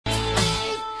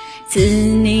自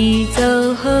你走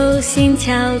后心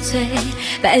憔悴，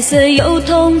白色油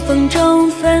桐风中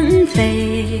纷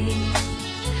飞，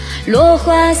落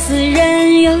花似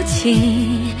人有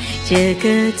情，这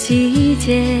个季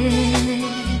节。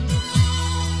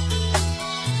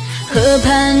河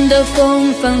畔的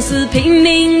风放肆拼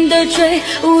命地吹，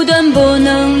无端拨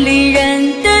弄离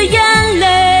人的眼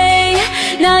泪，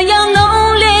那样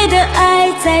浓烈的爱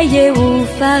再也无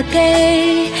法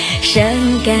给，伤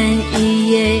感一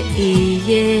夜一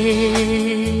夜。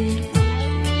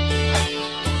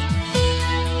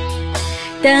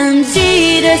当记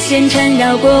忆的线缠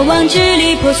绕过往支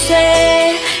离破碎，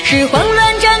是慌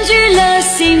乱占据了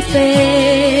心扉，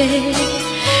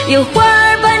有花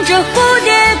儿伴着蝴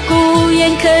蝶，孤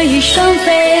雁可以双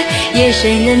飞，夜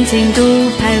深人静独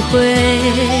徘徊。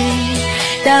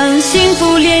当幸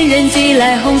福恋人寄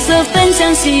来红色分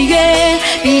享喜悦，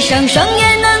闭上双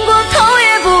眼难过头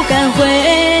也不敢回，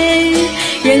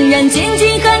仍然紧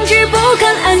紧含着不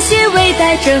肯安息，微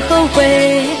带着后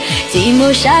悔，寂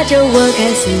寞沙洲我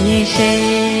该思念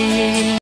谁？